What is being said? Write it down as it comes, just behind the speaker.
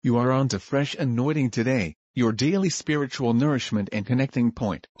You are on to Fresh Anointing Today, your daily spiritual nourishment and connecting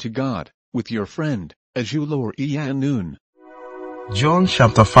point to God, with your friend, Ajulor Iyanun. John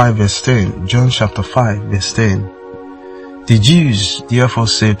chapter 5 verse 10. John chapter 5 verse 10. The Jews therefore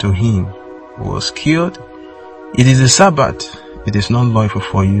said to him who was cured, "It is the Sabbath. It is not lawful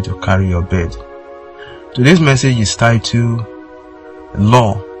for you to carry your bed." Today's message is titled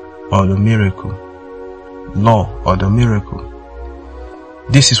Law or the Miracle. Law or the Miracle.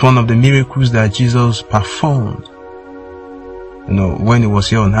 This is one of the miracles that Jesus performed, when he was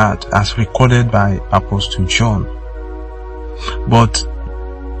here on earth, as recorded by Apostle John. But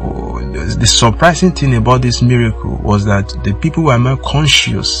the surprising thing about this miracle was that the people were more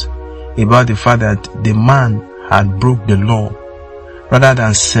conscious about the fact that the man had broke the law, rather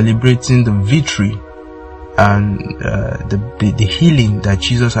than celebrating the victory and the healing that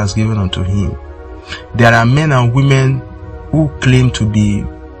Jesus has given unto him. There are men and women who claim to be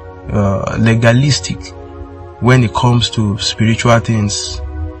legalistic when it comes to spiritual things.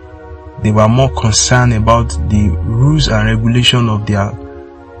 They were more concerned about the rules and regulation of their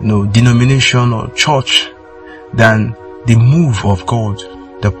denomination or church than the move of God,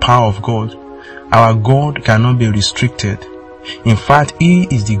 the power of God. Our God cannot be restricted. In fact, He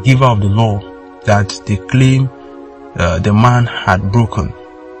is the giver of the law that they claim the man had broken.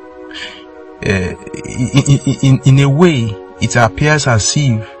 In a way, it appears as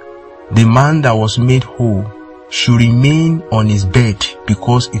if the man that was made whole should remain on his bed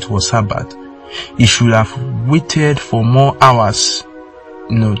because it was Sabbath. He should have waited for more hours,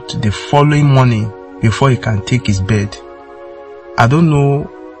 to the following morning before he can take his bed. I don't know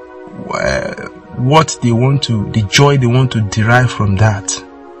what they want to, the joy they want to derive from that,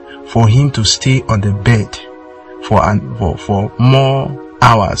 for him to stay on the bed for more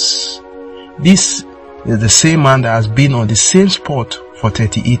hours. This is the same man that has been on the same spot for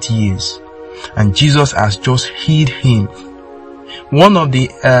 38 years. And Jesus has just healed him. One of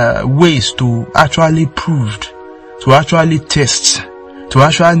the ways to actually prove, to actually test, to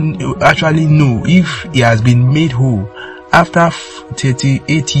actually know if he has been made whole after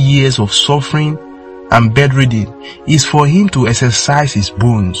 38 years of suffering and bedridden is for him to exercise his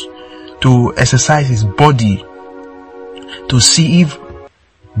bones, to exercise his body, to see if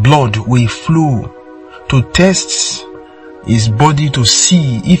blood will flow, to test his body to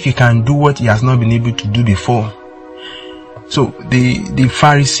see if he can do what he has not been able to do before. So the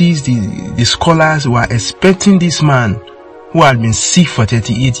Pharisees, the scholars were expecting this man who had been sick for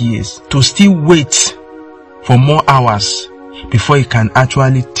 38 years to still wait for more hours before he can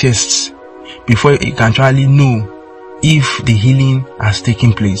actually test, before he can actually know if the healing has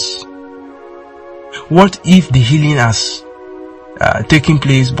taken place. What if the healing has taken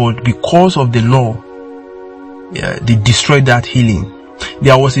place, but because of the law, they destroyed that healing?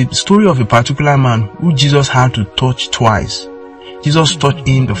 There was a story of a particular man who Jesus had to touch twice. Jesus touched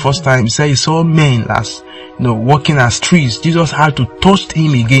him the first time. He said he saw men as walking as trees. Jesus had to touch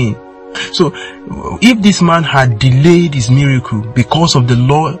him again. So if this man had delayed his miracle because of the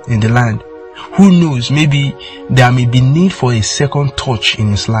law in the land, who knows, maybe there may be need for a second touch in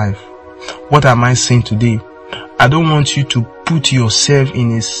his life. What am I saying today? I don't want you to put yourself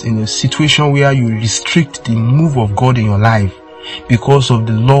in a situation where you restrict the move of God in your life because of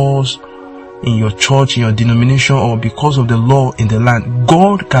the laws in your church, in your denomination, or because of the law in the land.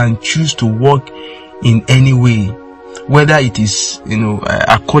 God can choose to work in any way, whether it is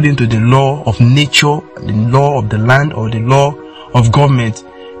according to the law of nature, the law of the land, or the law of government.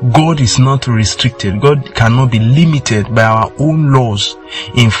 God is not restricted. God cannot be limited by our own laws.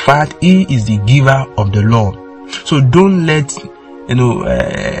 In fact, He is the giver of the law. So don't let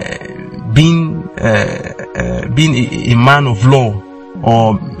being a man of law,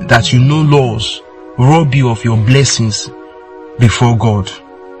 or that laws, rob you of your blessings before God.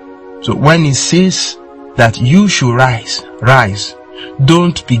 So when He says that you should rise,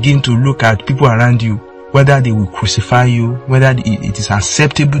 don't begin to look at people around you, whether they will crucify you, whether it is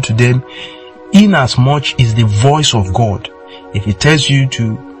acceptable to them. In as much is the voice of God. If He tells you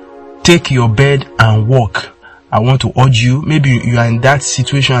to take your bed and walk, I want to urge you, maybe you are in that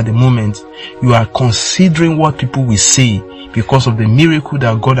situation at the moment, you are considering what people will say because of the miracle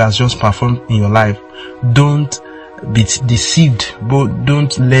that God has just performed in your life. Don't be deceived, but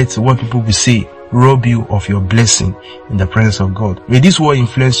don't let what people will say rob you of your blessing in the presence of God. May this word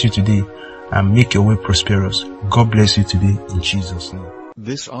influence you today and make your way prosperous. God bless you today in Jesus' name.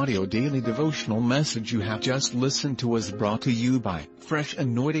 This audio daily devotional message you have just listened to was brought to you by Fresh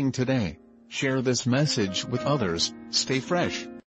Anointing Today. Share this message with others. Stay fresh.